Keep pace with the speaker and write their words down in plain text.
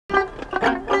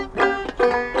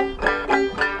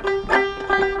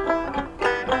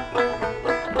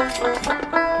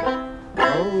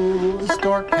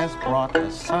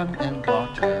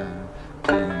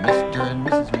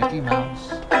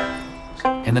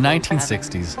the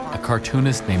 1960s, a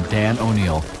cartoonist named Dan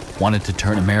O'Neill wanted to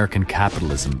turn American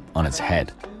capitalism on its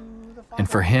head. And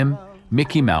for him,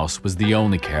 Mickey Mouse was the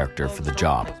only character for the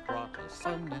job.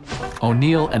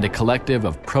 O'Neill and a collective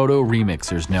of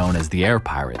proto-remixers known as the Air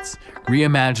Pirates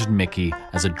reimagined Mickey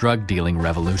as a drug-dealing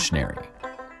revolutionary.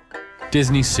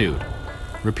 Disney sued,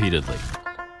 repeatedly.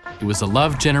 It was a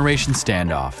love generation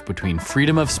standoff between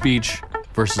freedom of speech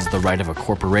versus the right of a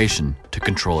corporation to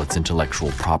control its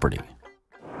intellectual property.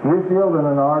 Do you feel that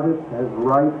an artist has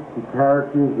rights to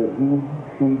characters that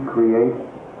she creates?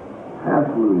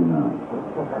 Absolutely not.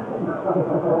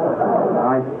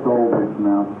 I stole this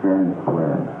mouse fair and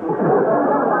square.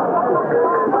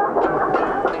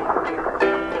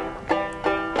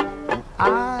 I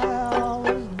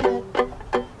always get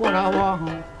what I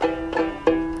want.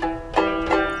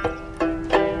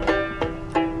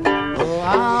 Oh, I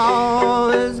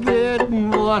always get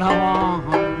what I want.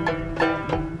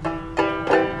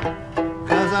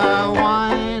 'Cause I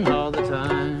whine all the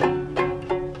time.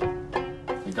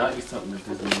 I got you something at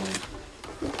Disneyland.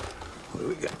 What do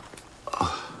we got?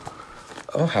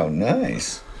 Oh, how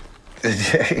nice.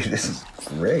 Hey, this is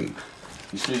great.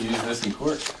 You should have used this in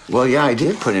court. Well, yeah, I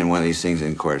did put in one of these things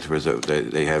in court.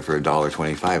 They had for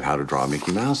 $1.25 how to draw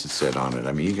Mickey Mouse, it said on it.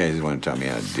 I mean, you guys want to tell me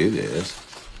how to do this.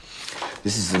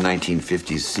 This is the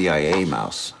 1950s CIA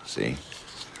mouse, see?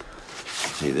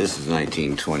 See, this is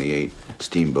 1928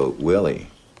 Steamboat Willie.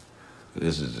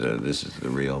 This is the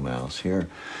real mouse here.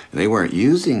 And they weren't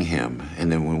using him.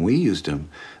 And then when we used him,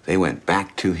 they went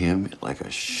back to him like a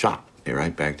shot. They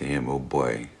right back to him, oh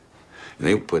boy. And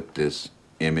they put this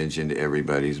image into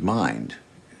everybody's mind.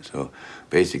 So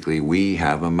basically, we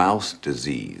have a mouse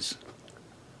disease.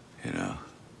 You know,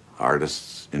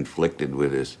 artists inflicted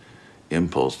with this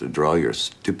impulse to draw your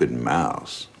stupid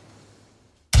mouse.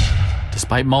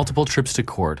 Despite multiple trips to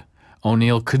court,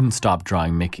 O'Neill couldn't stop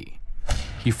drawing Mickey.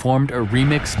 He formed a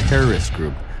remixed terrorist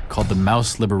group called the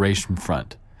Mouse Liberation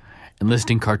Front,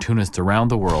 enlisting cartoonists around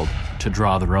the world to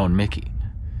draw their own Mickey.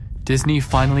 Disney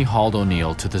finally hauled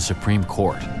O'Neill to the Supreme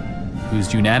Court,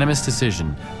 whose unanimous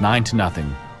decision,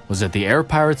 9-0, was that the Air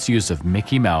Pirates' use of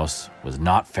Mickey Mouse was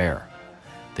not fair.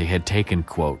 They had taken,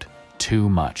 quote, too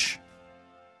much.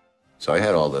 So I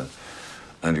had all the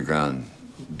underground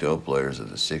dope lawyers of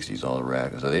the 60s all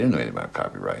around, so they didn't know anything about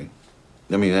copyright.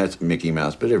 I mean, that's Mickey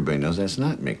Mouse, but everybody knows that's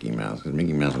not Mickey Mouse, because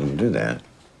Mickey Mouse wouldn't do that.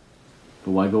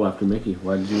 But why go after Mickey?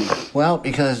 Why did you? Well,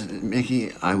 because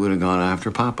Mickey, I would have gone after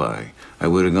Popeye. I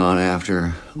would have gone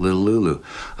after Little Lulu.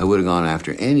 I would have gone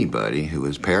after anybody who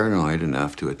was paranoid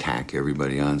enough to attack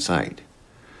everybody on sight.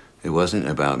 It wasn't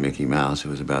about Mickey Mouse, it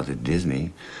was about that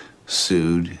Disney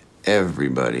sued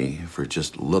everybody for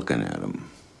just looking at them.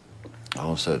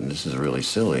 All of a sudden, this is really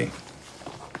silly.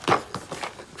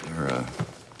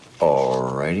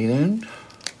 Alrighty then.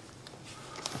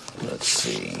 Let's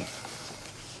see.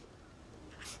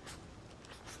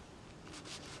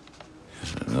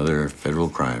 Here's another federal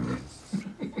crime.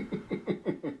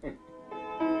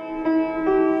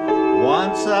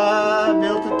 Once I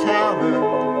built a tower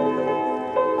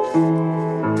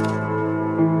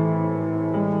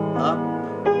up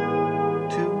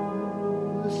to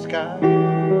the sky,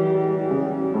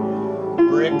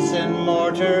 bricks and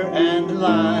mortar and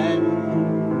lime.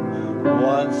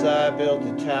 Once I built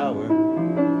a tower,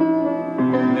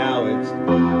 now it's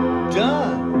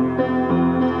done.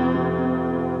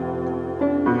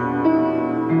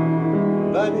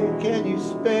 But can you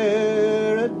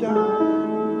spare a dime?